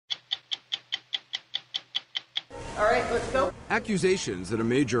All right, let's go. Accusations that a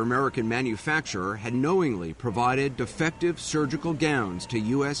major American manufacturer had knowingly provided defective surgical gowns to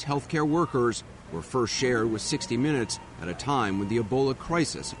U.S. healthcare workers were first shared with 60 Minutes at a time when the Ebola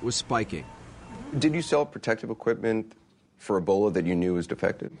crisis was spiking. Did you sell protective equipment for Ebola that you knew was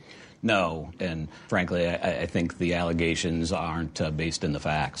defective? No, and frankly, I think the allegations aren't based in the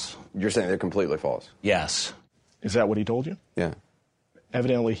facts. You're saying they're completely false? Yes. Is that what he told you? Yeah.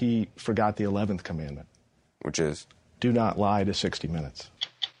 Evidently, he forgot the 11th commandment. Which is? Do not lie to 60 Minutes.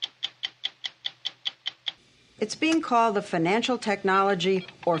 It's being called the financial technology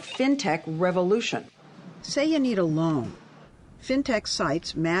or fintech revolution. Say you need a loan. Fintech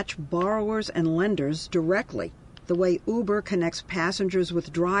sites match borrowers and lenders directly, the way Uber connects passengers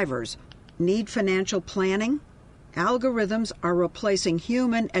with drivers. Need financial planning? Algorithms are replacing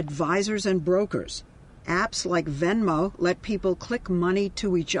human advisors and brokers. Apps like Venmo let people click money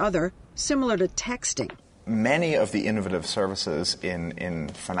to each other, similar to texting. Many of the innovative services in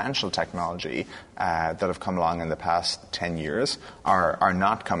financial technology that have come along in the past 10 years are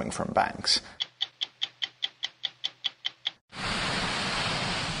not coming from banks.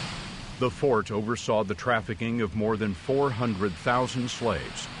 The fort oversaw the trafficking of more than 400,000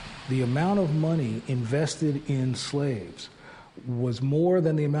 slaves. The amount of money invested in slaves was more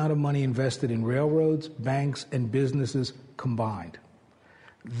than the amount of money invested in railroads, banks, and businesses combined.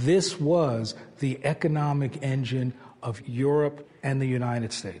 This was the economic engine of Europe and the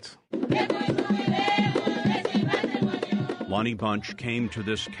United States. Lonnie Bunch came to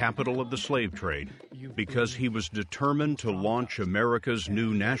this capital of the slave trade because he was determined to launch America's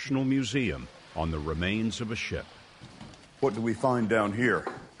new national museum on the remains of a ship. What do we find down here?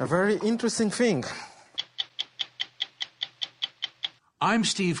 A very interesting thing. I'm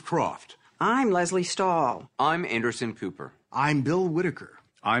Steve Croft. I'm Leslie Stahl. I'm Anderson Cooper. I'm Bill Whitaker.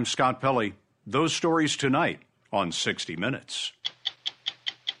 I'm Scott Pelley. Those stories tonight on 60 Minutes.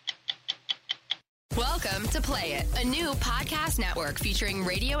 Welcome to Play It, a new podcast network featuring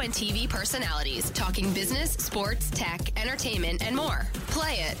radio and TV personalities talking business, sports, tech, entertainment, and more.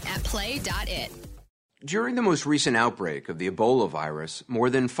 Play it at play.it. During the most recent outbreak of the Ebola virus,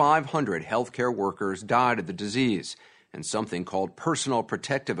 more than 500 healthcare workers died of the disease, and something called personal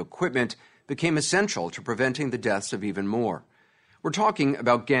protective equipment became essential to preventing the deaths of even more. We're talking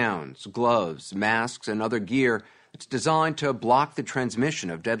about gowns, gloves, masks, and other gear that's designed to block the transmission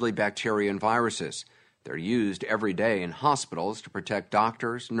of deadly bacteria and viruses. They're used every day in hospitals to protect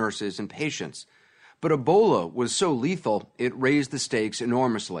doctors, nurses, and patients. But Ebola was so lethal, it raised the stakes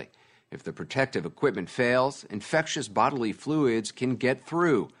enormously. If the protective equipment fails, infectious bodily fluids can get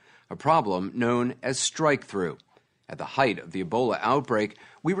through, a problem known as strike-through. At the height of the Ebola outbreak,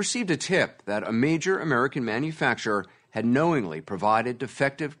 we received a tip that a major American manufacturer had knowingly provided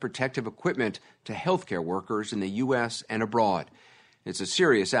defective protective equipment to healthcare workers in the U.S. and abroad. It's a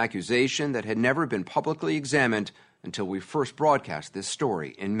serious accusation that had never been publicly examined until we first broadcast this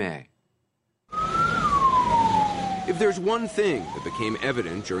story in May. If there's one thing that became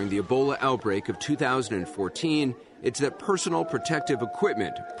evident during the Ebola outbreak of 2014, it's that personal protective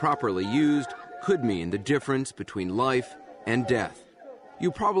equipment, properly used, could mean the difference between life and death. You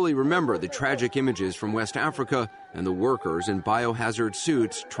probably remember the tragic images from West Africa and the workers in biohazard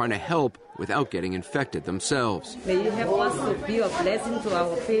suits trying to help without getting infected themselves. May you help us to be a blessing to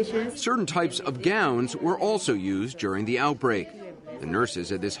our patients. Certain types of gowns were also used during the outbreak. The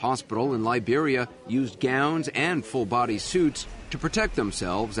nurses at this hospital in Liberia used gowns and full-body suits to protect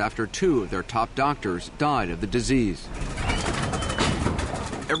themselves after 2 of their top doctors died of the disease.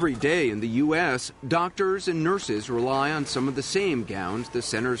 Every day in the U.S., doctors and nurses rely on some of the same gowns the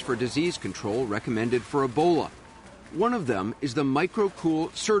Centers for Disease Control recommended for Ebola. One of them is the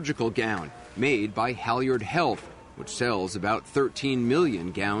Microcool surgical gown, made by Halyard Health, which sells about 13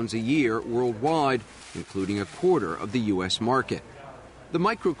 million gowns a year worldwide, including a quarter of the U.S. market. The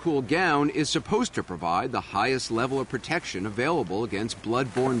Microcool gown is supposed to provide the highest level of protection available against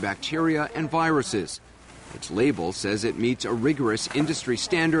blood-borne bacteria and viruses. Its label says it meets a rigorous industry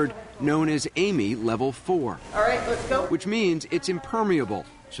standard known as AAMI Level 4. All right, let's go. Which means it's impermeable,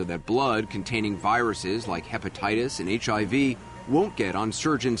 so that blood containing viruses like hepatitis and HIV won't get on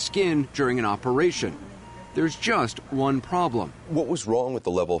surgeon's skin during an operation. There's just one problem. What was wrong with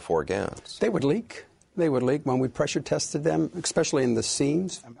the Level 4 gowns? They would leak. They would leak when we pressure tested them, especially in the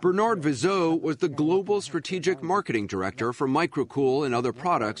seams. Bernard Vizot was the Global Strategic Marketing Director for Microcool and other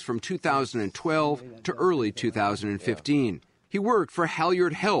products from 2012 to early 2015. He worked for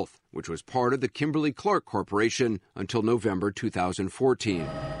Halyard Health, which was part of the Kimberly-Clark Corporation until November 2014.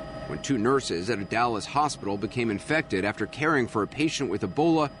 When 2 nurses at a Dallas hospital became infected after caring for a patient with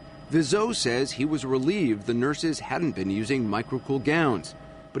Ebola, Vizot says he was relieved the nurses hadn't been using microcool gowns,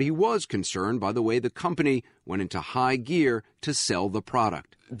 but he was concerned by the way the company went into high gear to sell the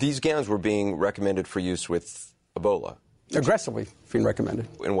product. These gowns were being recommended for use with Ebola. Aggressively being recommended.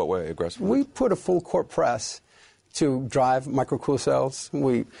 In what way, aggressively? We put a full court press to drive microcool sales.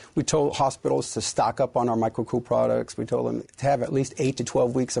 We told hospitals to stock up on our microcool products. We told them to have at least 8 to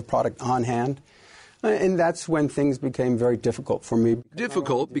 12 weeks of product on hand. And that's when things became very difficult for me.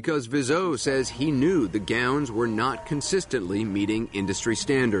 Difficult because Vizot says he knew the gowns were not consistently meeting industry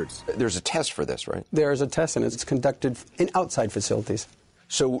standards. There's a test for this, right? There's a test, and it's conducted in outside facilities.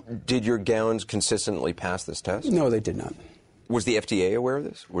 So did your gowns consistently pass this test? No, they did not. Was the FDA aware of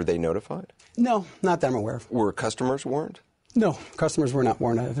this? Were they notified? No, not that I'm aware of. Were customers warned? No, customers were not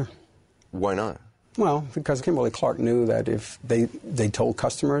warned either. Why not? Well, because Kimberly-Clark knew that if they told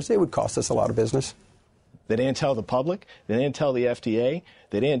customers, it would cost us a lot of business. They didn't tell the public. They didn't tell the FDA.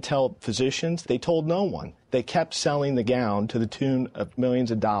 They didn't tell physicians. They told no one. They kept selling the gown to the tune of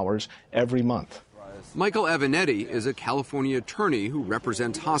millions of dollars every month. Michael Avenatti is a California attorney who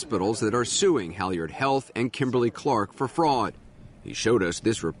represents hospitals that are suing Halyard Health and Kimberly-Clark for fraud. He showed us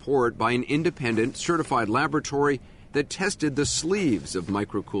this report by an independent certified laboratory that tested the sleeves of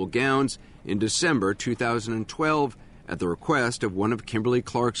microcool gowns in December 2012 at the request of one of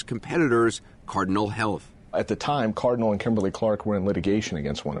Kimberly-Clark's competitors, Cardinal Health. At the time, Cardinal and Kimberly-Clark were in litigation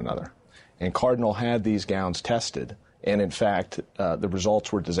against one another. And Cardinal had these gowns tested. And in fact, the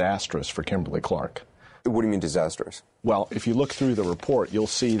results were disastrous for Kimberly-Clark. What do you mean disastrous? Well, if you look through the report, you'll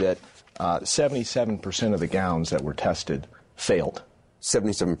see that 77% of the gowns that were tested failed.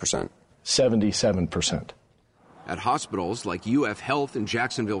 77%? 77%. At hospitals like UF Health in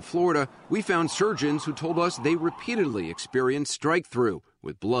Jacksonville, Florida, we found surgeons who told us they repeatedly experienced strike-through,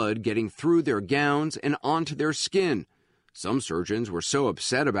 with blood getting through their gowns and onto their skin. Some surgeons were so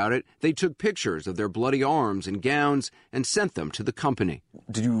upset about it, they took pictures of their bloody arms and gowns and sent them to the company.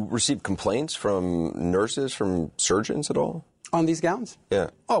 Did you receive complaints from nurses, from surgeons at all? On these gowns? Yeah.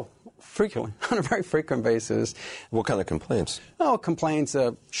 Oh, frequently, on a very frequent basis. What kind of complaints? Oh, complaints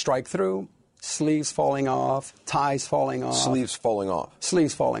of strike-through, sleeves falling off, ties falling off. Sleeves falling off?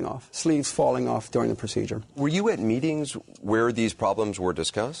 Sleeves falling off. Sleeves falling off during the procedure. Were you at meetings where these problems were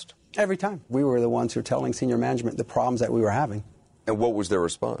discussed? Every time. We were the ones who were telling senior management the problems that we were having. And what was their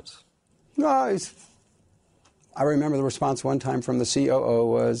response? I remember the response one time from the COO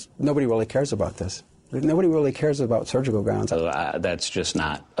was, nobody really cares about this. Nobody really cares about surgical gowns. That's just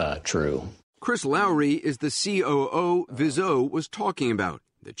not true. Chris Lowry is the COO Vizot was talking about,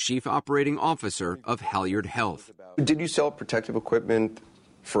 the chief operating officer of Halyard Health. Did you sell protective equipment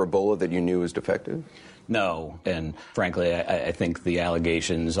for Ebola that you knew was defective? No, and frankly, I think the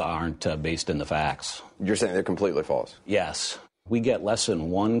allegations aren't based in the facts. You're saying they're completely false? Yes. We get less than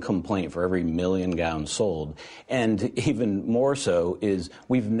one complaint for every million gowns sold. And even more so is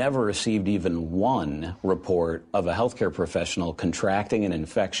we've never received even one report of a healthcare professional contracting an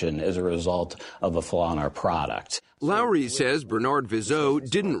infection as a result of a flaw in our product. Lowry says Bernard Vizot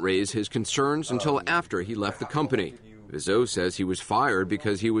didn't raise his concerns until after he left the company. Vizot says he was fired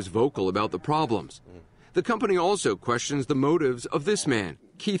because he was vocal about the problems. The company also questions the motives of this man,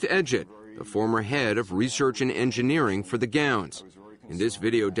 Keith Edgett, the former head of research and engineering for the gowns. In this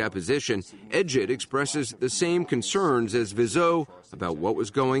video deposition, Edgett expresses the same concerns as Vizot about what was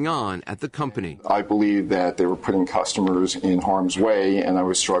going on at the company. I believe that they were putting customers in harm's way, and I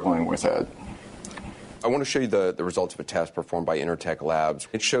was struggling with that. I want to show you the results of a test performed by Intertech Labs.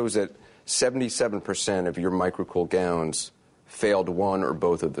 It shows that 77% of your microcool gowns failed one or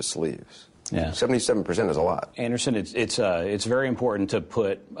both of the sleeves. Yeah. 77% is a lot. Anderson, it's very important to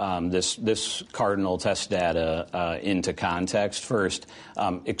put this Cardinal test data into context. First,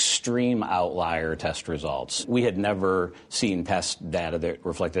 extreme outlier test results. We had never seen test data that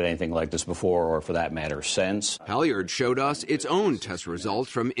reflected anything like this before, or for that matter, since. Halyard showed us its own test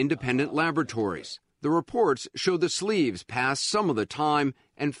results from independent laboratories. The reports showed the sleeves passed some of the time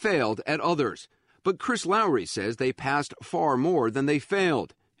and failed at others. But Chris Lowry says they passed far more than they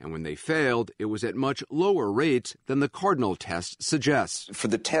failed. And when they failed, it was at much lower rates than the Cardinal test suggests. For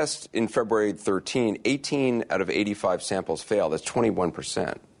the test in February 13, 18 out of 85 samples failed. That's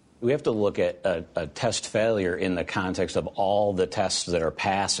 21%. We have to look at a test failure in the context of all the tests that are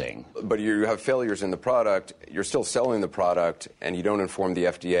passing. But you have failures in the product, you're still selling the product, and you don't inform the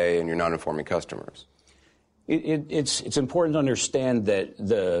FDA, and you're not informing customers. It's important to understand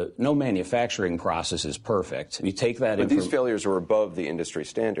that no manufacturing process is perfect. You take that. But these failures are above the industry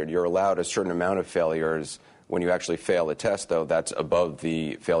standard. You're allowed a certain amount of failures When you actually fail a test, though, that's above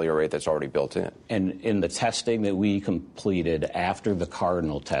the failure rate that's already built in. And in the testing that we completed after the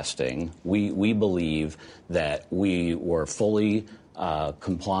cardinal testing, we believe that we were fully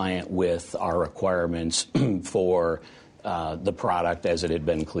compliant with our requirements for the product as it had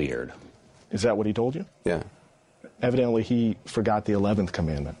been cleared. Is that what he told you? Yeah. Evidently, he forgot the 11th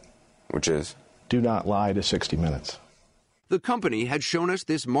commandment. Which is? Do not lie to 60 Minutes. The company had shown us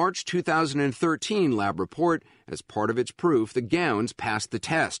this March 2013 lab report as part of its proof the gowns passed the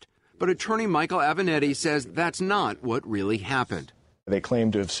test. But attorney Michael Avenatti says that's not what really happened. They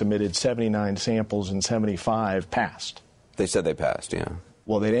claim to have submitted 79 samples and 75 passed. They said they passed, yeah.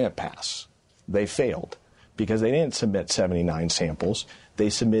 Well, they didn't pass. They failed because they didn't submit 79 samples. They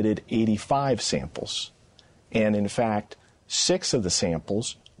submitted 85 samples. And in fact, 6 of the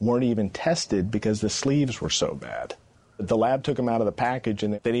samples weren't even tested because the sleeves were so bad. The lab took them out of the package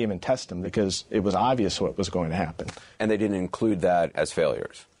and they didn't even test them because it was obvious what was going to happen. And they didn't include that as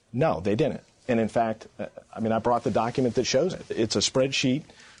failures? No, they didn't. And in fact, I brought the document that shows it. It's a spreadsheet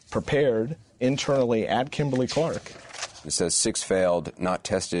prepared internally at Kimberly-Clark. It says 6 failed, not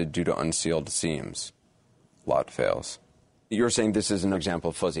tested due to unsealed seams. Lot fails. You're saying this is an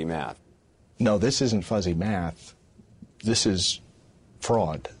example of fuzzy math? No, this isn't fuzzy math. This is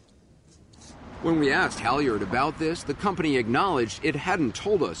fraud. When we asked Halyard about this, the company acknowledged it hadn't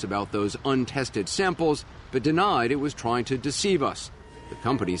told us about those untested samples, but denied it was trying to deceive us. The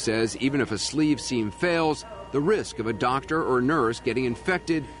company says even if a sleeve seam fails, the risk of a doctor or nurse getting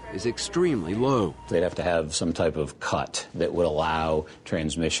infected is extremely low. They'd have to have some type of cut that would allow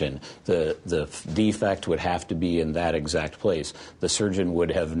transmission. The defect would have to be in that exact place. The surgeon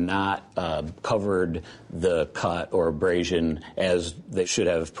would have not covered the cut or abrasion as they should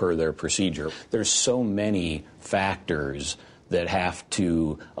have per their procedure. There's so many factors that have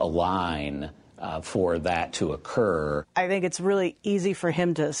to align for that to occur. I think it's really easy for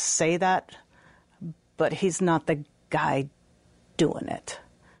him to say that, but he's not the guy doing it.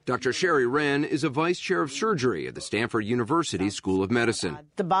 Dr. Sherry Wren is a vice chair of surgery at the Stanford University School of Medicine.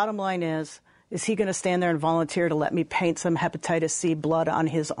 The bottom line is he going to stand there and volunteer to let me paint some hepatitis C blood on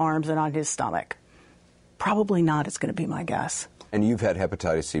his arms and on his stomach? Probably not, it's going to be my guess. And you've had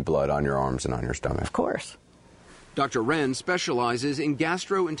hepatitis C blood on your arms and on your stomach? Of course. Dr. Wren specializes in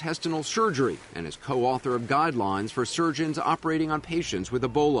gastrointestinal surgery and is co-author of guidelines for surgeons operating on patients with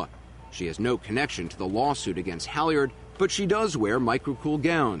Ebola. She has no connection to the lawsuit against Halyard, but she does wear microcool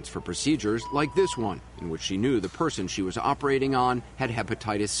gowns for procedures like this one, in which she knew the person she was operating on had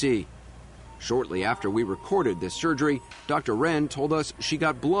hepatitis C. Shortly after we recorded this surgery, Dr. Wren told us she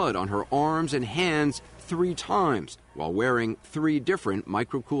got blood on her arms and hands 3 times while wearing 3 different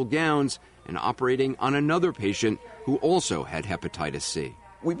microcool gowns and operating on another patient who also had hepatitis C.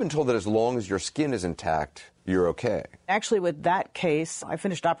 We've been told that as long as your skin is intact, you're okay. Actually, with that case, I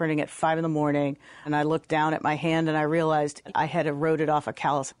finished operating at 5 in the morning, and I looked down at my hand and I realized I had eroded off a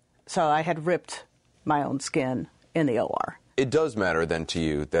callus. So I had ripped my own skin in the OR. It does matter then to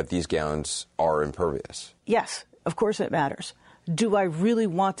you that these gowns are impervious? Yes, of course it matters. Do I really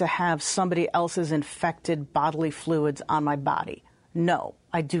want to have somebody else's infected bodily fluids on my body? No,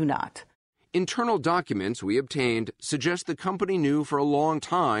 I do not. Internal documents we obtained suggest the company knew for a long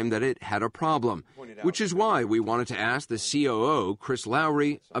time that it had a problem, which is why we wanted to ask the COO, Chris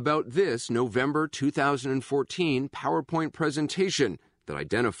Lowry, about this November 2014 PowerPoint presentation that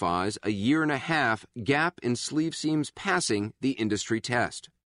identifies a 1.5 year gap in sleeve seams passing the industry test.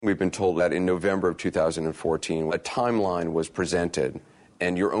 We've been told that in November of 2014, a timeline was presented,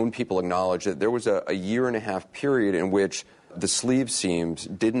 and your own people acknowledged that there was a 1.5 year period in which the sleeve seams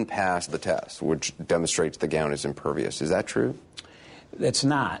didn't pass the test, which demonstrates the gown is impervious. Is that true? It's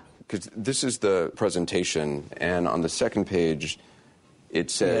not. Because this is the presentation, and on the second page,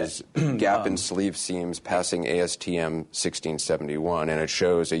 it says gap in sleeve seams passing ASTM 1671, and it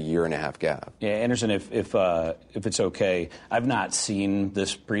shows a 1.5 year gap. Yeah, Anderson, if it's okay, I've not seen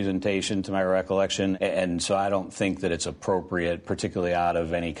this presentation to my recollection, and so I don't think that it's appropriate, particularly out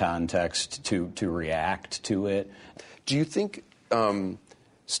of any context, to react to it. Do you think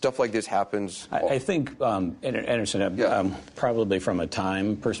stuff like this happens? I think, Anderson, probably from a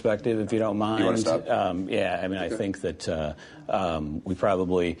time perspective, if you don't mind. You want to stop? I think that we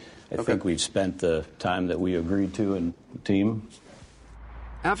probably, I think we've spent the time that we agreed to in the team.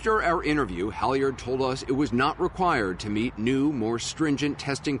 After our interview, Halyard told us it was not required to meet new, more stringent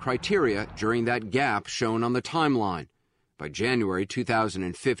testing criteria during that gap shown on the timeline. By January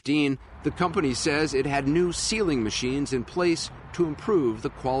 2015, the company says it had new sealing machines in place to improve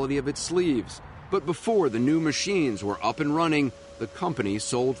the quality of its sleeves. But before the new machines were up and running, the company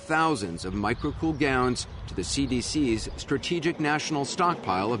sold thousands of microcool gowns to the CDC's Strategic National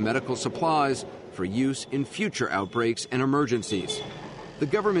Stockpile of medical supplies for use in future outbreaks and emergencies. The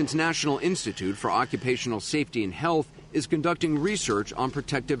government's National Institute for Occupational Safety and Health is conducting research on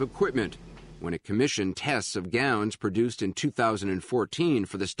protective equipment. When it commissioned tests of gowns produced in 2014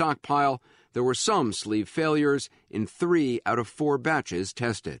 for the stockpile, there were some sleeve failures in 3 out of 4 batches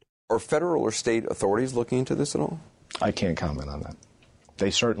tested. Are federal or state authorities looking into this at all? I can't comment on that.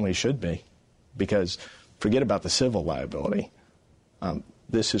 They certainly should be, because forget about the civil liability.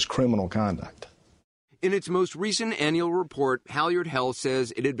 This is criminal conduct. In its most recent annual report, Halyard Health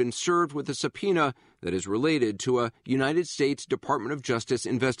says it had been served with a subpoena that is related to a United States Department of Justice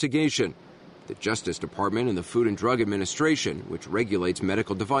investigation. The Justice Department and the Food and Drug Administration, which regulates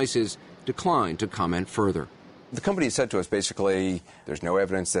medical devices, declined to comment further. The company said to us basically there's no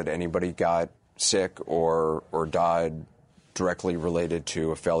evidence that anybody got sick or died directly related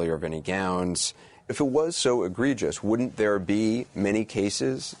to a failure of any gowns. If it was so egregious, wouldn't there be many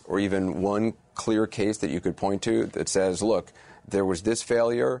cases or even one clear case that you could point to that says, look, there was this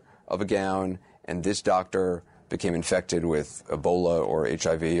failure of a gown and this doctor became infected with Ebola or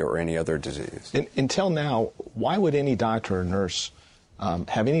HIV or any other disease? Until now, why would any doctor or nurse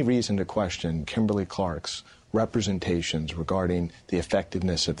have any reason to question Kimberly Clark's representations regarding the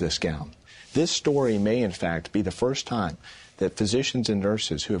effectiveness of this gown? This story may, in fact, be the first time that physicians and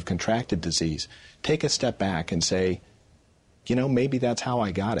nurses who have contracted disease take a step back and say, you know, maybe that's how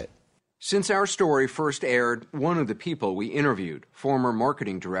I got it. Since our story first aired, one of the people we interviewed, former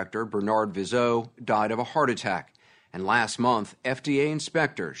marketing director Bernard Vizot, died of a heart attack. And last month, FDA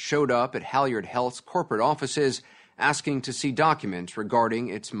inspectors showed up at Halyard Health's corporate offices asking to see documents regarding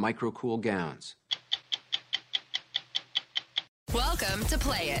its microcool gowns. Welcome to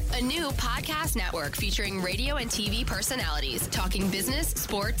Play It, a new podcast network featuring radio and TV personalities talking business,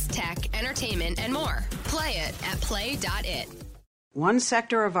 sports, tech, entertainment, and more. Play it at play.it. One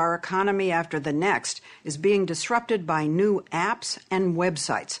sector of our economy after the next is being disrupted by new apps and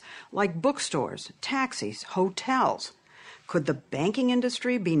websites, like bookstores, taxis, hotels. Could the banking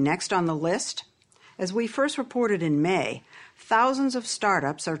industry be next on the list? As we first reported in May, thousands of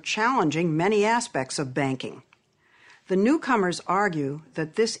startups are challenging many aspects of banking. The newcomers argue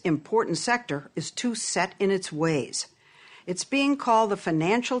that this important sector is too set in its ways. It's being called the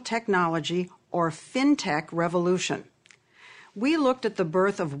financial technology or fintech revolution. We looked at the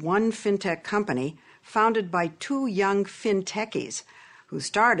birth of one fintech company founded by 2 young fintechies who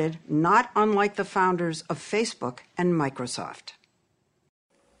started not unlike the founders of Facebook and Microsoft.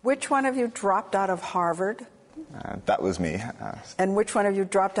 Which one of you dropped out of Harvard? That was me. And which one of you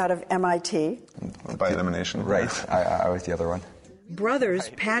dropped out of MIT? By elimination. Right. I was the other one. Brothers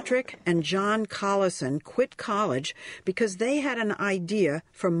Patrick and John Collison quit college because they had an idea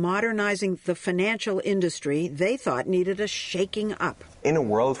for modernizing the financial industry they thought needed a shaking up. In a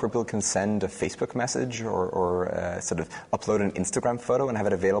world where people can send a Facebook message or sort of upload an Instagram photo and have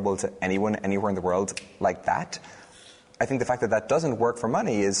it available to anyone, anywhere in the world like that, I think the fact that that doesn't work for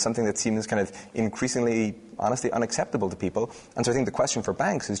money is something that seems kind of increasingly, honestly, unacceptable to people. And so I think the question for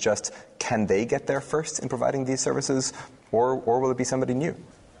banks is just, can they get there first in providing these services, or will it be somebody new?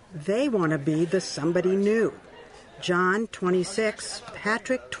 They want to be the somebody new. John, 26,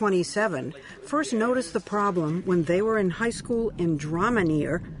 Patrick, 27, first noticed the problem when they were in high school in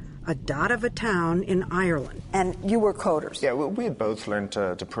Dromineer, a dot of a town in Ireland. And you were coders. Yeah, we had both learned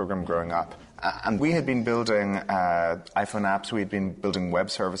to program growing up. And we had been building iPhone apps, we had been building web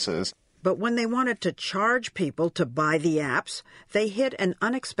services. But when they wanted to charge people to buy the apps, they hit an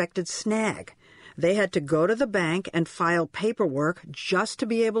unexpected snag. They had to go to the bank and file paperwork just to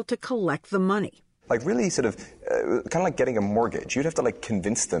be able to collect the money. Like really sort of, kind of like getting a mortgage. You'd have to like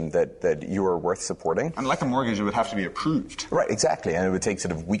convince them that you are worth supporting. And like a mortgage, it would have to be approved. Right, exactly. And it would take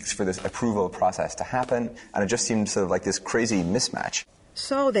sort of weeks for this approval process to happen. And it just seemed sort of like this crazy mismatch.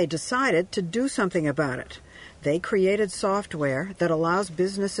 So they decided to do something about it. They created software that allows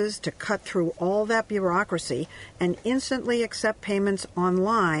businesses to cut through all that bureaucracy and instantly accept payments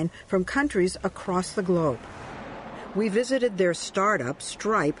online from countries across the globe. We visited their startup,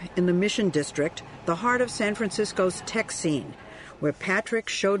 Stripe, in the Mission District, the heart of San Francisco's tech scene, where Patrick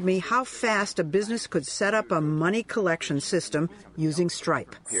showed me how fast a business could set up a money collection system using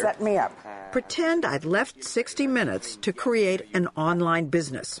Stripe. Set me up. Pretend I'd left 60 Minutes to create an online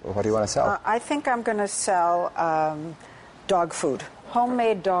business. Well, what do you want to sell? I think I'm going to sell dog food,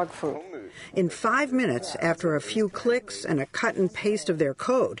 homemade dog food. In 5 minutes, after a few clicks and a cut and paste of their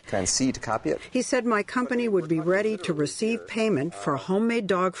code, Command C to copy it. He said my company would be ready to receive payment for homemade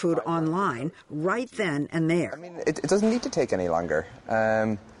dog food online right then and there. I mean, it doesn't need to take any longer.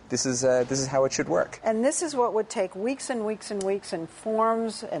 This is how it should work. And this is what would take weeks and weeks and weeks and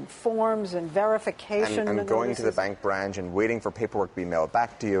forms and verification. And going to the bank branch and waiting for paperwork to be mailed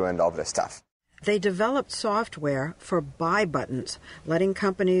back to you and all this stuff. They developed software for buy buttons, letting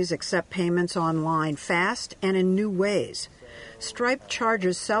companies accept payments online fast and in new ways. Stripe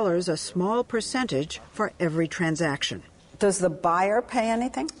charges sellers a small percentage for every transaction. Does the buyer pay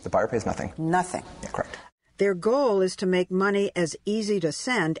anything? The buyer pays nothing. Nothing. Yeah, correct. Their goal is to make money as easy to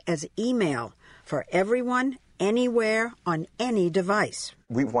send as email for everyone, anywhere, on any device.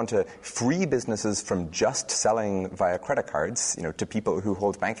 We want to free businesses from just selling via credit cards, to people who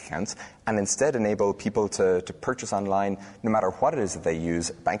hold bank accounts, and instead enable people to purchase online no matter what it is that they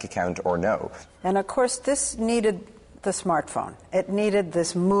use, bank account or no. And of course, this needed the smartphone. It needed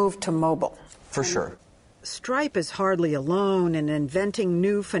this move to mobile. For sure. Stripe is hardly alone in inventing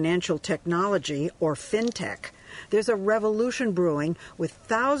new financial technology, or fintech. There's a revolution brewing with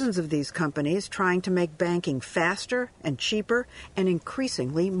thousands of these companies trying to make banking faster and cheaper and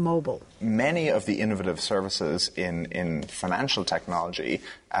increasingly mobile. Many of the innovative services in financial technology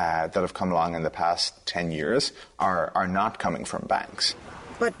that have come along in the past 10 years are not coming from banks.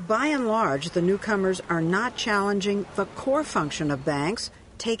 But by and large, the newcomers are not challenging the core function of banks,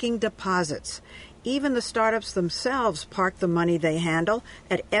 taking deposits. Even the startups themselves park the money they handle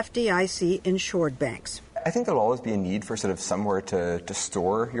at FDIC-insured banks. I think there'll always be a need for sort of somewhere to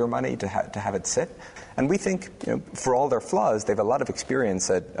store your money, to have it sit. And we think, for all their flaws, they have a lot of experience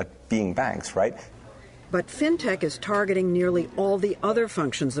at being banks, right? But fintech is targeting nearly all the other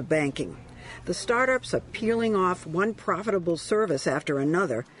functions of banking. The startups are peeling off one profitable service after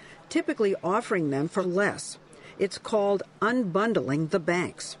another, typically offering them for less. It's called unbundling the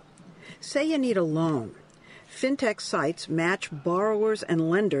banks. Say you need a loan. Fintech sites match borrowers and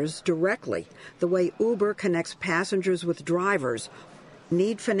lenders directly, the way Uber connects passengers with drivers.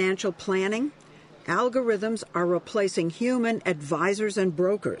 Need financial planning? Algorithms are replacing human advisors and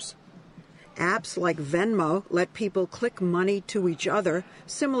brokers. Apps like Venmo let people click money to each other,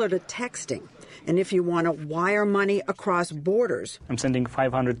 similar to texting. And if you want to wire money across borders, I'm sending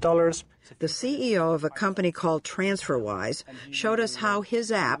 $500. The CEO of a company called TransferWise showed us how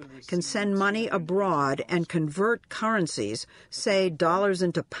his app can send money abroad and convert currencies, say dollars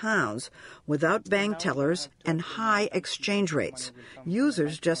into pounds, without bank tellers and high exchange rates.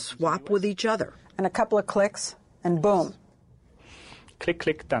 Users just swap with each other. And a couple of clicks, and boom. Click,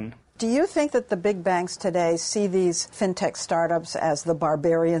 click, done. Do you think that the big banks today see these fintech startups as the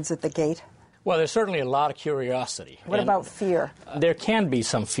barbarians at the gate? Well, there's certainly a lot of curiosity. What about fear? There can be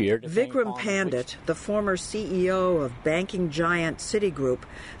some fear. Vikram Pandit, the former CEO of banking giant Citigroup,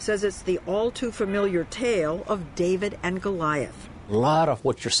 says it's the all-too-familiar tale of David and Goliath. A lot of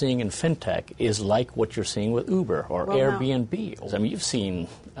what you're seeing in fintech is like what you're seeing with Uber or Airbnb. I mean, you've seen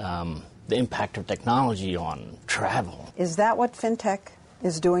the impact of technology on travel. Is that what fintech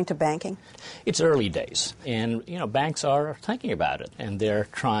is doing to banking? It's early days, and banks are thinking about it, and they're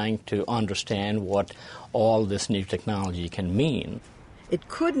trying to understand what all this new technology can mean. It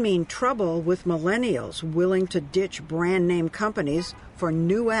could mean trouble with millennials willing to ditch brand-name companies for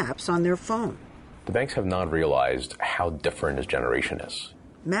new apps on their phone. The banks have not realized how different this generation is.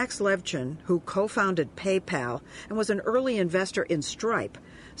 Max Levchin, who co-founded PayPal and was an early investor in Stripe,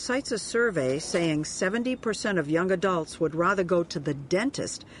 cites a survey saying 70% of young adults would rather go to the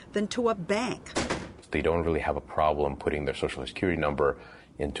dentist than to a bank. They don't really have a problem putting their social security number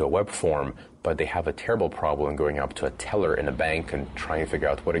into a web form, but they have a terrible problem going up to a teller in a bank and trying to figure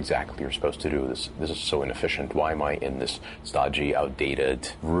out what exactly you're supposed to do. This is so inefficient. Why am I in this stodgy, outdated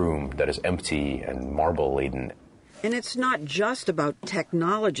room that is empty and marble-laden? And it's not just about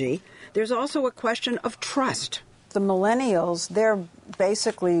technology. There's also a question of trust. The millennials, their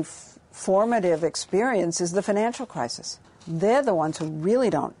basically formative experience is the financial crisis. They're the ones who really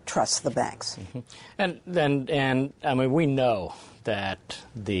don't trust the banks. Mm-hmm. And I mean, we know that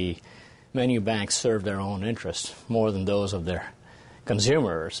the many banks serve their own interests more than those of their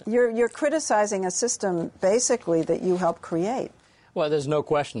consumers. You're criticizing a system basically that you helped create. Well, there's no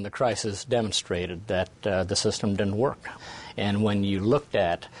question the crisis demonstrated that the system didn't work. And when you looked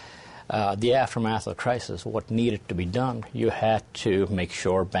at the aftermath of the crisis, what needed to be done, you had to make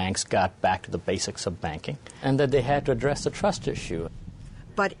sure banks got back to the basics of banking and that they had to address the trust issue.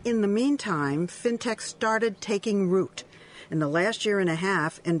 But in the meantime, fintech started taking root. In the last year and a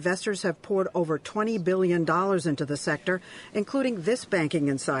half, investors have poured over $20 billion into the sector, including this banking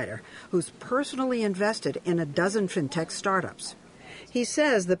insider, who's personally invested in a dozen fintech startups. He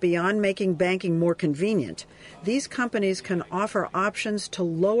says that beyond making banking more convenient, these companies can offer options to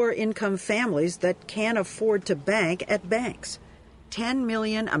lower-income families that can't afford to bank at banks. 10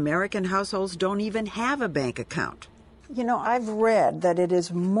 million American households don't even have a bank account. You know, I've read that it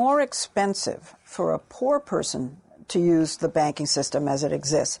is more expensive for a poor person to use the banking system as it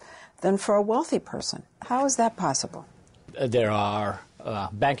exists than for a wealthy person. How is that possible? There are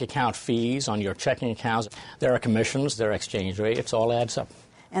bank account fees on your checking accounts. There are commissions, there are exchange rates. It all adds up.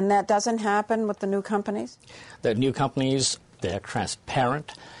 And that doesn't happen with the new companies? The new companies, they're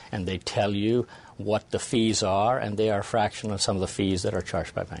transparent, and they tell you what the fees are, and they are a fraction of some of the fees that are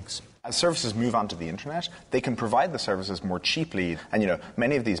charged by banks. As services move onto the internet, they can provide the services more cheaply. And, you know,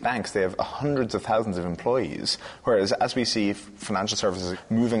 many of these banks, they have hundreds of thousands of employees, whereas as we see financial services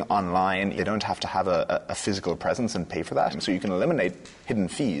moving online, you don't have to have a physical presence and pay for that. So you can eliminate hidden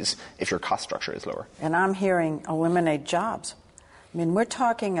fees if your cost structure is lower. And I'm hearing eliminate jobs. I mean, we're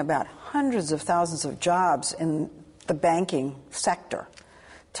talking about hundreds of thousands of jobs in the banking sector.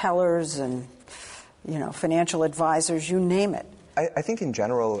 Tellers and, you know, financial advisors, you name it. I think in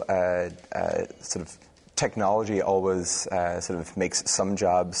general, sort of technology always sort of makes some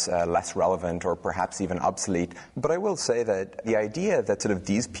jobs less relevant or perhaps even obsolete. But I will say that the idea that sort of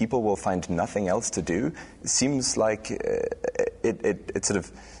these people will find nothing else to do seems like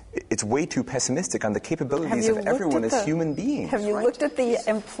it's way too pessimistic on the capabilities of everyone as human beings. Have you looked at the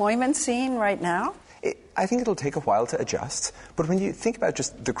employment scene right now? I think it'll take a while to adjust, but when you think about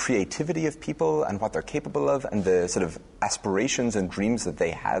just the creativity of people and what they're capable of and the sort of aspirations and dreams that they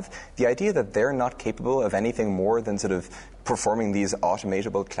have, the idea that they're not capable of anything more than sort of performing these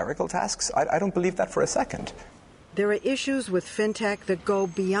automatable clerical tasks, I don't believe that for a second. There are issues with fintech that go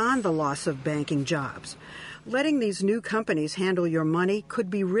beyond the loss of banking jobs. Letting these new companies handle your money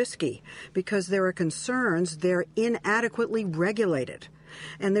could be risky because there are concerns they're inadequately regulated.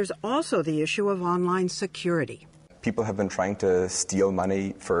 And there's also the issue of online security. People have been trying to steal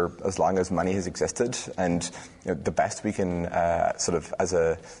money for as long as money has existed, and the best we can sort of as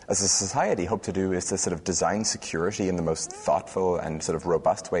a society hope to do is to sort of design security in the most thoughtful and sort of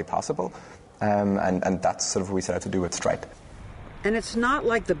robust way possible, and that's sort of what we set out to do with Stripe. And it's not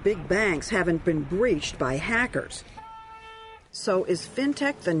like the big banks haven't been breached by hackers. So is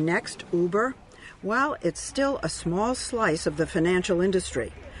fintech the next Uber? Well, it's still a small slice of the financial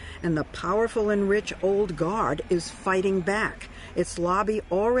industry, and the powerful and rich old guard is fighting back, its lobby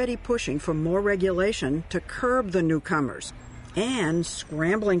already pushing for more regulation to curb the newcomers. And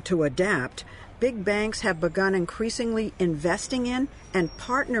scrambling to adapt, big banks have begun increasingly investing in and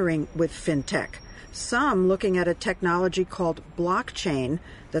partnering with fintech, some looking at a technology called blockchain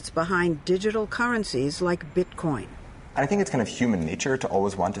that's behind digital currencies like Bitcoin. I think it's kind of human nature to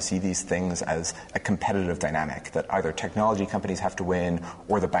always want to see these things as a competitive dynamic, that either technology companies have to win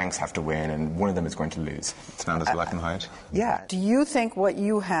or the banks have to win, and one of them is going to lose. It's not as black and white. Yeah. Do you think what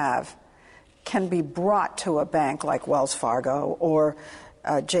you have can be brought to a bank like Wells Fargo or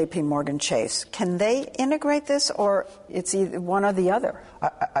J.P. Morgan Chase? Can they integrate this, or it's either one or the other?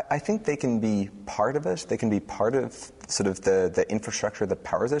 I think they can be part of it. They can be part of sort of the infrastructure that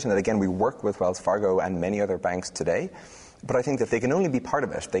powers it. And that, again, we work with Wells Fargo and many other banks today. But I think that they can only be part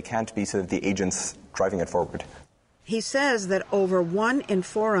of it. They can't be sort of the agents driving it forward. He says that over 1 in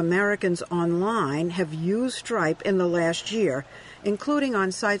 4 Americans online have used Stripe in the last year, including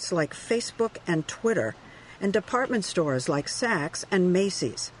on sites like Facebook and Twitter, and department stores like Saks and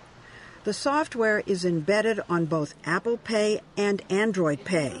Macy's. The software is embedded on both Apple Pay and Android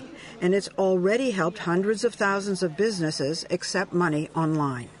Pay, and it's already helped hundreds of thousands of businesses accept money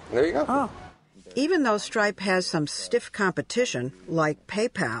online. There you go. Oh. Even though Stripe has some stiff competition, like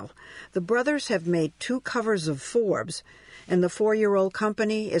PayPal, the brothers have made 2 covers of Forbes, and the 4-year-old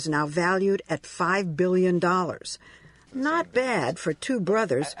company is now valued at $5 billion. Not bad for 2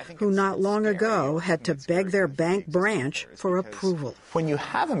 brothers who not long ago had to beg their bank branch for approval. When you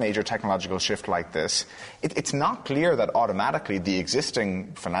have a major technological shift like this, it's not clear that automatically the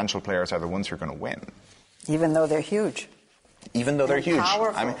existing financial players are the ones who are going to win. Even though they're huge. Even though they're huge.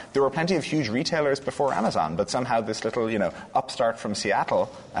 Powerful. I mean, there were plenty of huge retailers before Amazon, but somehow this little, upstart from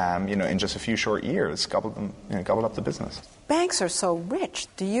Seattle, in just a few short years, gobbled up the business. Banks are so rich.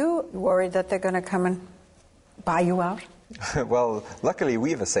 Do you worry that they're going to come and buy you out? Well, luckily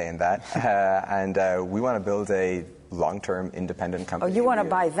we have a say in that, and we want to build a long-term independent company. Oh, you want to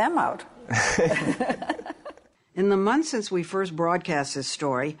buy them out? In the months since we first broadcast this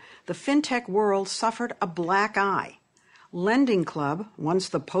story, the fintech world suffered a black eye. Lending Club, once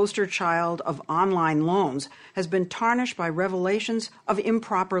the poster child of online loans, has been tarnished by revelations of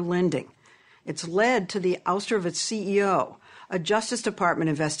improper lending. It's led to the ouster of its CEO, a Justice Department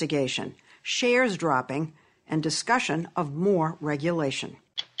investigation, shares dropping, and discussion of more regulation.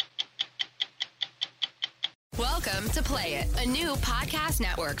 Welcome to Play It, a new podcast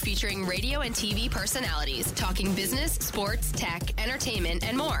network featuring radio and TV personalities talking business, sports, tech, entertainment,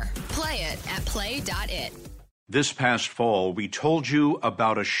 and more. Play it at play.it. This past fall, we told you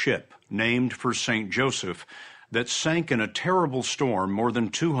about a ship named for St. Joseph that sank in a terrible storm more than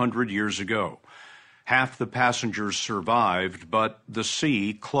 200 years ago. Half the passengers survived, but the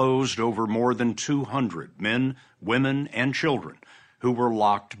sea closed over more than 200 men, women, and children who were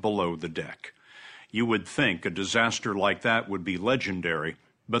locked below the deck. You would think a disaster like that would be legendary,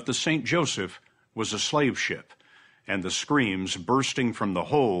 but the St. Joseph was a slave ship, and the screams bursting from the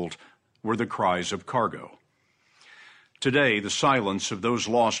hold were the cries of cargo. Today, the silence of those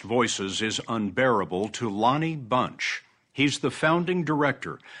lost voices is unbearable to Lonnie Bunch. He's the founding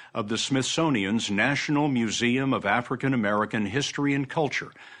director of the Smithsonian's National Museum of African American History and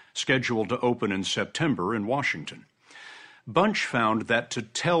Culture, scheduled to open in September in Washington. Bunch found that to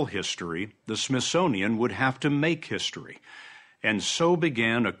tell history, the Smithsonian would have to make history, and so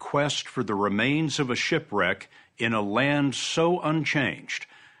began a quest for the remains of a shipwreck in a land so unchanged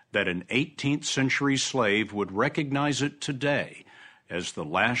that an 18th century slave would recognize it today as the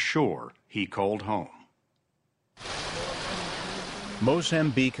last shore he called home.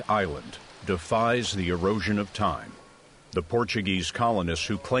 Mozambique Island defies the erosion of time. The Portuguese colonists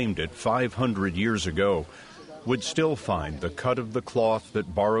who claimed it 500 years ago would still find the cut of the cloth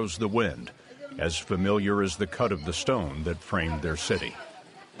that borrows the wind as familiar as the cut of the stone that framed their city.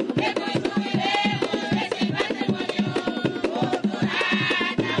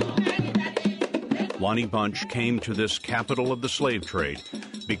 Lonnie Bunch came to this capital of the slave trade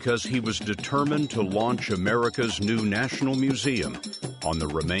because he was determined to launch America's new National Museum on the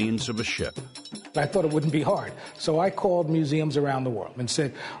remains of a ship. I thought it wouldn't be hard. So I called museums around the world and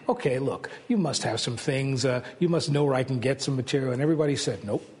said, okay, look, you must have some things. You must know where I can get some material. And everybody said,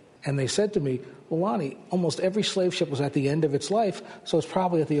 nope. And they said to me, well, Lonnie, almost every slave ship was at the end of its life, so it's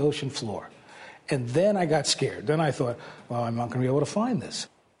probably at the ocean floor. And then I got scared. Then I thought, well, I'm not going to be able to find this.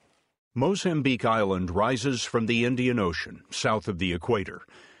 Mozambique Island rises from the Indian Ocean, south of the equator.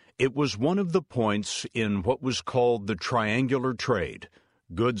 It was one of the points in what was called the triangular trade: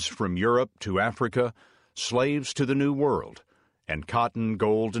 goods from Europe to Africa, slaves to the New World, and cotton,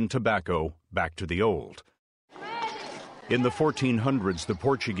 gold, and tobacco back to the old. In the 1400s, the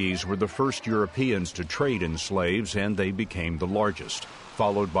Portuguese were the first Europeans to trade in slaves, and they became the largest,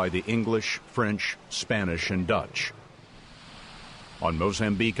 followed by the English, French, Spanish, and Dutch. On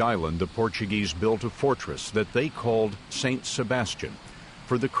Mozambique Island, the Portuguese built a fortress that they called St. Sebastian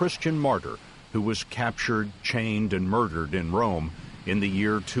for the Christian martyr who was captured, chained, and murdered in Rome in the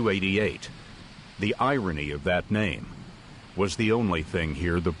year 288. The irony of that name was the only thing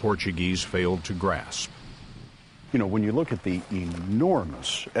here the Portuguese failed to grasp. You know, when you look at the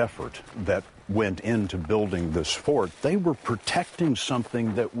enormous effort that went into building this fort, they were protecting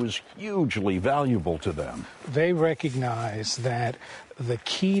something that was hugely valuable to them. They recognized that the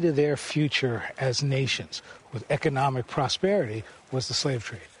key to their future as nations with economic prosperity was the slave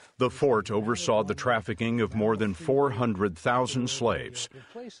trade. The fort oversaw the trafficking of more than 400,000 slaves.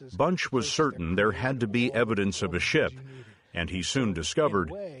 Bunch was certain there had to be evidence of a ship, and he soon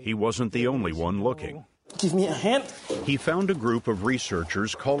discovered he wasn't the only one looking. Give me a hand. He found a group of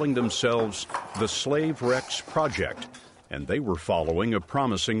researchers calling themselves the Slave Wrecks Project, and they were following a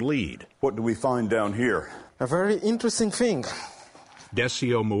promising lead. What do we find down here? A very interesting thing.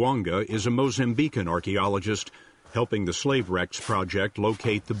 Decio Muanga is a Mozambican archaeologist helping the Slave Wrecks Project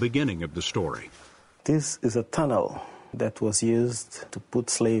locate the beginning of the story. This is a tunnel that was used to put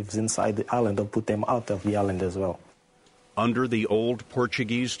slaves inside the island or put them out of the island as well. Under the old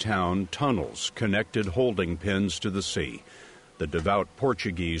Portuguese town, tunnels connected holding pens to the sea. The devout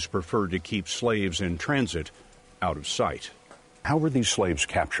Portuguese preferred to keep slaves in transit out of sight. How were these slaves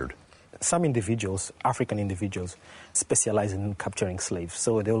captured? Some individuals, African individuals, specialize in capturing slaves.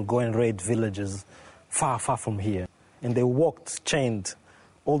 So they will go and raid villages far, far from here. And they walked chained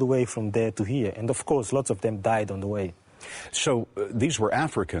all the way from there to here. And of course, lots of them died on the way. So these were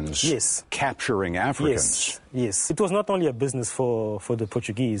Africans, yes, capturing Africans. Yes, yes. It was not only a business for the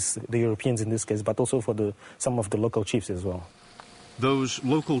Portuguese, the Europeans in this case, but also for some of the local chiefs as well. Those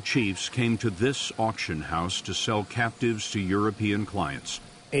local chiefs came to this auction house to sell captives to European clients.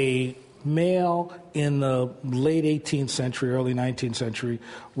 A Mail in the late 18th century, early 19th century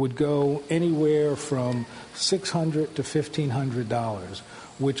would go anywhere from $600 to $1,500,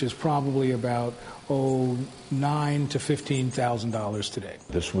 which is probably about $9,000 to $15,000 today.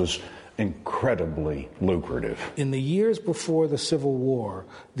 This was incredibly lucrative. In the years before the Civil War,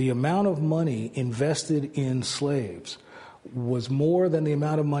 the amount of money invested in slaves was more than the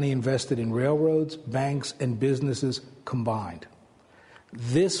amount of money invested in railroads, banks, and businesses combined.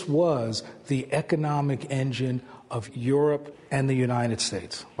 This was the economic engine of Europe and the United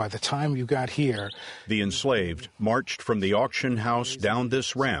States. By the time you got here, the enslaved marched from the auction house down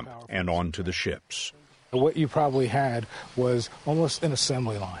this ramp and onto the ships. What you probably had was almost an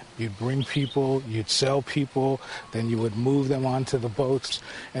assembly line. You'd bring people, you'd sell people, then you would move them onto the boats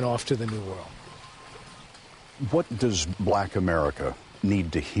and off to the New World. What does Black America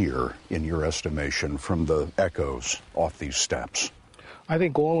need to hear, in your estimation, from the echoes off these steps? I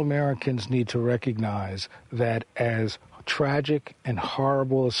think all Americans need to recognize that as tragic and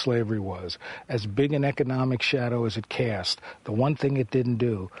horrible as slavery was, as big an economic shadow as it cast, the one thing it didn't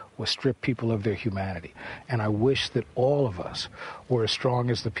do was strip people of their humanity. And I wish that all of us were as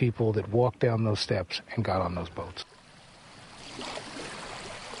strong as the people that walked down those steps and got on those boats.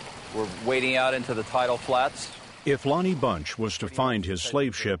 We're wading out into the tidal flats. If Lonnie Bunch was to find his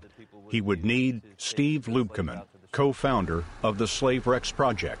slave ship, he would need Steve Lubkeman, co-founder of the Slave Wrecks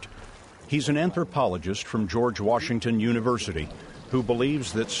Project. He's an anthropologist from George Washington University who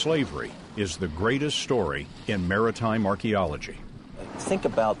believes that slavery is the greatest story in maritime archaeology. Think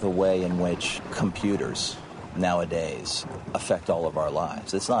about the way in which computers nowadays affect all of our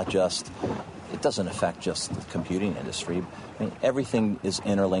lives. It doesn't affect just the computing industry. I mean, everything is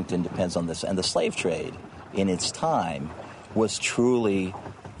interlinked and depends on this. And the slave trade, in its time, was truly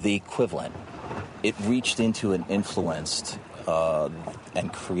the equivalent. It reached into and influenced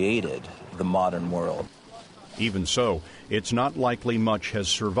and created the modern world. Even so, it's not likely much has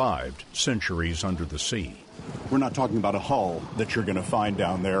survived centuries under the sea. We're not talking about a hull that you're going to find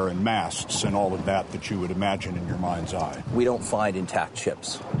down there and masts and all of that you would imagine in your mind's eye. We don't find intact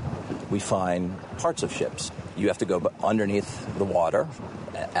ships. We find parts of ships. You have to go underneath the water,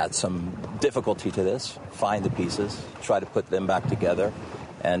 add some difficulty to this, find the pieces, try to put them back together,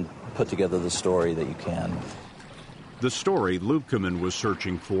 and put together the story that you can. The story Lubkeman was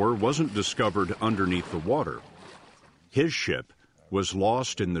searching for wasn't discovered underneath the water. His ship was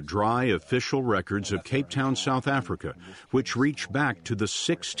lost in the dry official records of Cape Town, South Africa, which reach back to the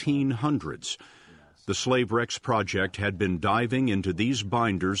 1600s. The Slave Wrecks Project had been diving into these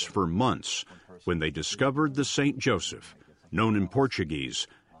binders for months when they discovered the St. Joseph, known in Portuguese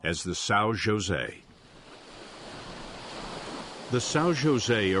as the São José. The São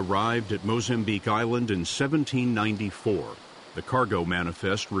José arrived at Mozambique Island in 1794. The cargo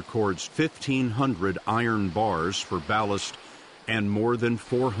manifest records 1,500 iron bars for ballast and more than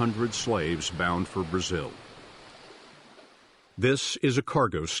 400 slaves bound for Brazil. This is a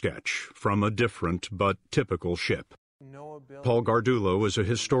cargo sketch from a different but typical ship. Paul Gardulo is a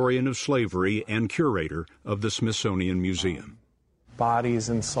historian of slavery and curator of the Smithsonian Museum. Bodies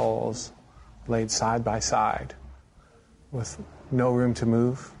and souls laid side by side with no room to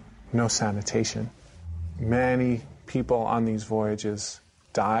move, no sanitation. Many people on these voyages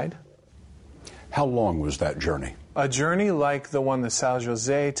died. How long was that journey? A journey like the one the São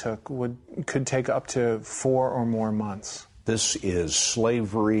José took could take up to 4 or more months. This is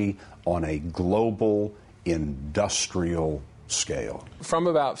slavery on a global industrial scale. From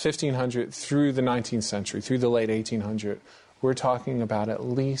about 1500 through the 19th century, through the late 1800s, we're talking about at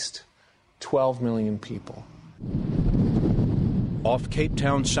least 12 million people. Off Cape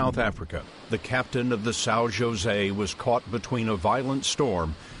Town, South Africa, the captain of the São José was caught between a violent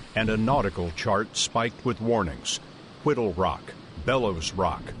storm and a nautical chart spiked with warnings: Whittle Rock, Bellows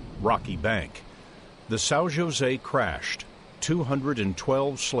Rock, Rocky Bank. The São José crashed.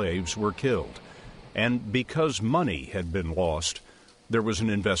 212 slaves were killed. And because money had been lost, there was an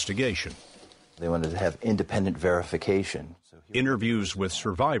investigation. They wanted to have independent verification. Interviews with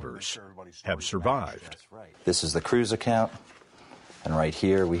survivors have survived. This is the crew's account, and right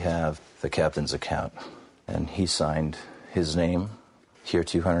here we have the captain's account. And he signed his name here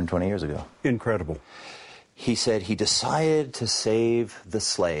 220 years ago. Incredible. He said he decided to save the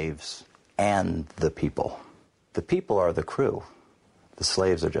slaves and the people. The people are the crew. The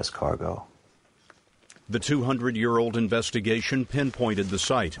slaves are just cargo. The 200-year-old investigation pinpointed the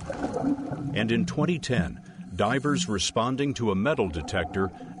site. And in 2010, divers responding to a metal detector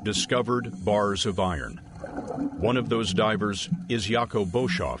discovered bars of iron. One of those divers is Jaco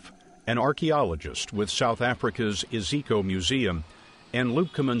Boshoff, an archaeologist with South Africa's Iziko Museum and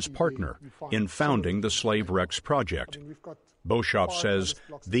Lupkeman's partner in founding the Slave Wrecks Project. Beauchoff says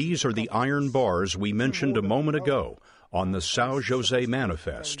these are the iron bars we mentioned a moment ago on the São José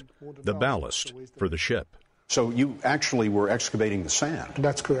Manifest, the ballast for the ship. So you actually were excavating the sand?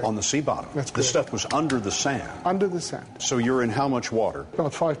 That's correct. On the sea bottom? That's correct. This stuff was under the sand? Under the sand. So you're in how much water?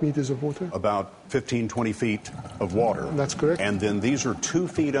 About 5 meters of water. About 15, 20 feet of water? That's correct. And then these are 2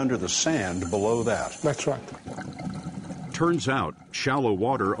 feet under the sand below that? That's right. Turns out shallow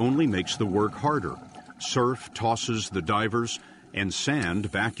water only makes the work harder. Surf tosses the divers, and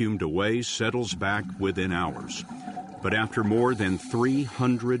sand vacuumed away settles back within hours. But after more than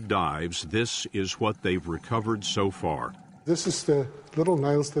 300 dives, this is what they've recovered so far. This is the little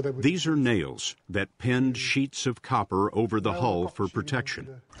nails that These are nails that pinned sheets of copper over the hull for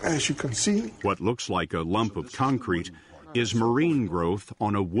protection. As you can see, what looks like a lump of concrete is marine growth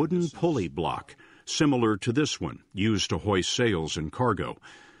on a wooden pulley block, similar to this one, used to hoist sails and cargo.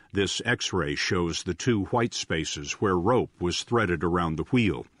 This X-ray shows the 2 white spaces where rope was threaded around the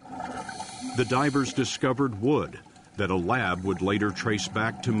wheel. The divers discovered wood that a lab would later trace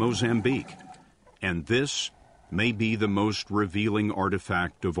back to Mozambique. And this may be the most revealing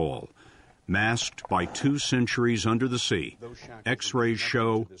artifact of all. Masked by 2 centuries under the sea, X-rays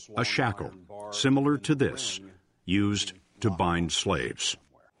show a shackle, similar to this, used to bind slaves.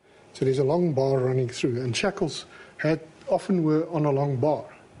 So there's a long bar running through, and shackles often were on a long bar,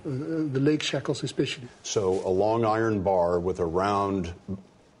 the leg shackles especially. So a long iron bar with a round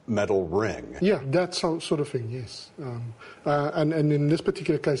metal ring. Yeah, that sort of thing, yes. And in this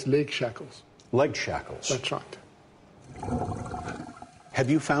particular case, leg shackles. Leg shackles? That's right. Have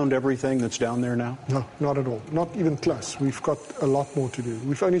you found everything that's down there now? No, not at all. Not even close. We've got a lot more to do.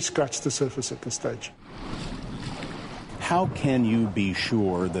 We've only scratched the surface at this stage. How can you be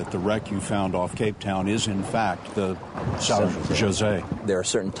sure that the wreck you found off Cape Town is in fact the São José? There are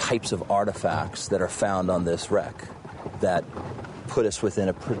certain types of artifacts that are found on this wreck that put us within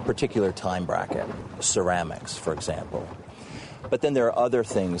a particular time bracket. Ceramics, for example. But then there are other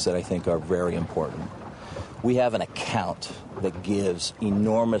things that I think are very important. We have an account that gives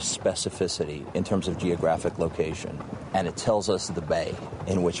enormous specificity in terms of geographic location, and it tells us the bay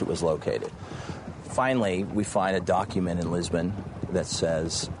in which it was located. Finally, we find a document in Lisbon that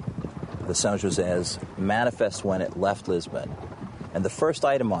says the São José's manifest when it left Lisbon. And the first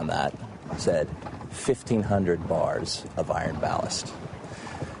item on that said 1,500 bars of iron ballast.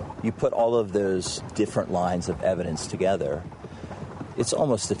 You put all of those different lines of evidence together, it's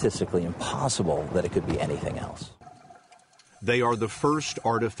almost statistically impossible that it could be anything else. They are the first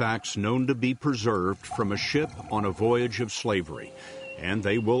artifacts known to be preserved from a ship on a voyage of slavery. And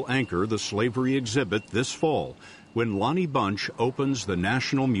they will anchor the slavery exhibit this fall when Lonnie Bunch opens the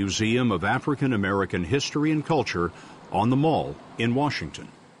National Museum of African American History and Culture on the Mall in Washington.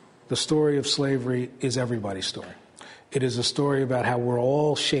 The story of slavery is everybody's story. It is a story about how we're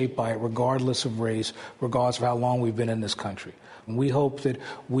all shaped by it, regardless of race, regardless of how long we've been in this country. And we hope that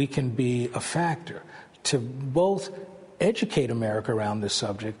we can be a factor to both educate America around this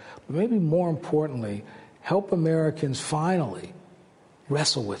subject, but maybe more importantly, help Americans finally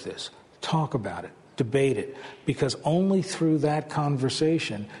wrestle with this, talk about it, debate it, because only through that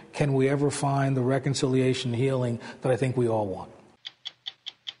conversation can we ever find the reconciliation and healing that I think we all want.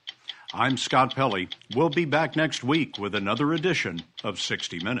 I'm Scott Pelley. We'll be back next week with another edition of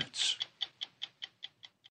 60 Minutes.